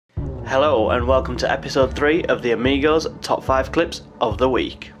Hello and welcome to episode 3 of the Amigos top 5 clips of the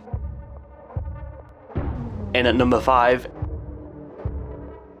week. In at number 5,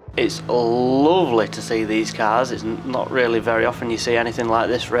 it's lovely to see these cars. It's not really very often you see anything like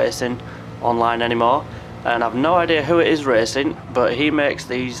this racing online anymore, and I've no idea who it is racing, but he makes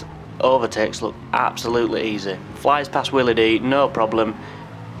these overtakes look absolutely easy. Flies past Willie D, no problem.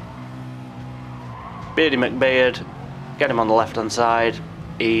 Beardy McBeard, get him on the left hand side,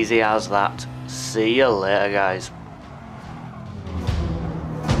 easy as that. See you later, guys.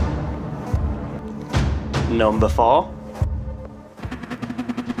 Number 4.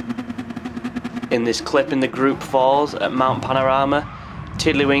 In this clip in the Group 4s at Mount Panorama,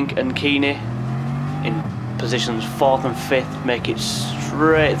 Tiddlywink and Keeney in positions 4th and 5th make it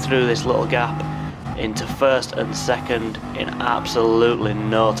straight through this little gap into 1st and 2nd in absolutely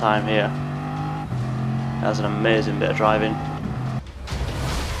no time here. That's an amazing bit of driving.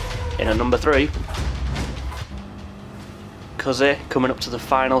 In at number 3, Cuzzy coming up to the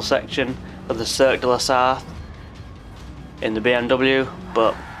final section of the Cirque de la Sarthe in the BMW,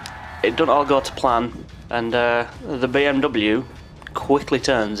 but it doesn't all go to plan, and the BMW quickly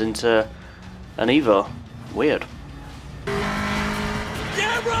turns into an Evo. Weird.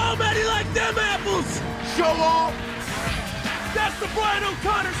 Yeah, bro, man, he like them apples. Show off. That's the Brian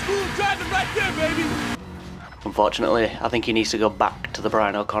O'Connor school of driving right there, baby. Unfortunately, I think he needs to go back to the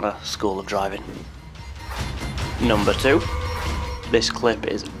Brian O'Connor school of driving. Number 2. This clip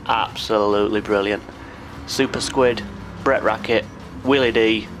is absolutely brilliant. Super Squid, Brett Rackett, Willie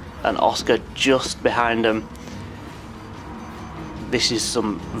D and Oscar just behind him. This is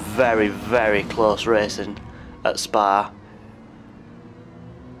some very, very close racing at Spa.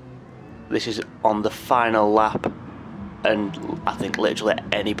 This is on the final lap, and I think literally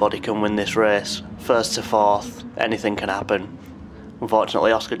anybody can win this race. 1st to 4th, anything can happen.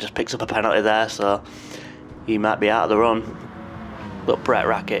 Unfortunately, Oscar just picks up a penalty there, so he might be out of the run. But Brett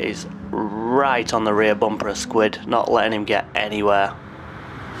Rackett is right on the rear bumper of Squid, not letting him get anywhere.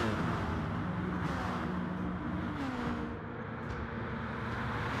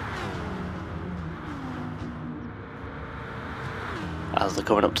 As they're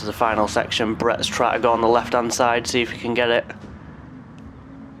coming up to the final section, Brett's trying to go on the left hand side, see if he can get it.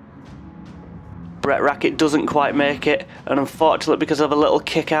 Brett Rackett doesn't quite make it, and unfortunately because of a little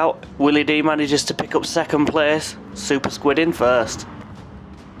kick out, Willie D manages to pick up 2nd place, Super Squid in 1st.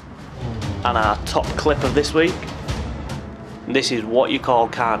 And our top clip of this week, this is what you call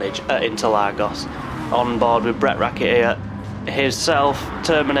carnage at Interlagos. On board with Brett Rackett here, himself,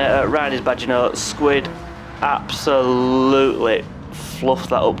 Terminator, Riders Badgino, Squid, absolutely fluffed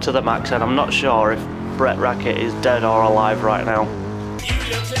that up to the max, and I'm not sure if Brett Rackett is dead or alive right now.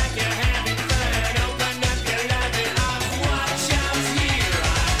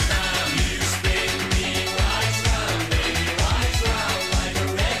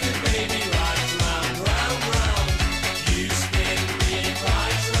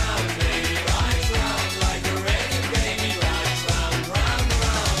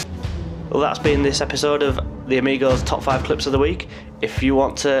 Well, that's been this episode of the Amigos top 5 clips of the week. If you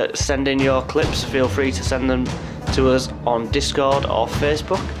want to send in your clips, feel free to send them to us on Discord or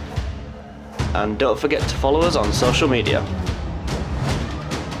Facebook. And don't forget to follow us on social media.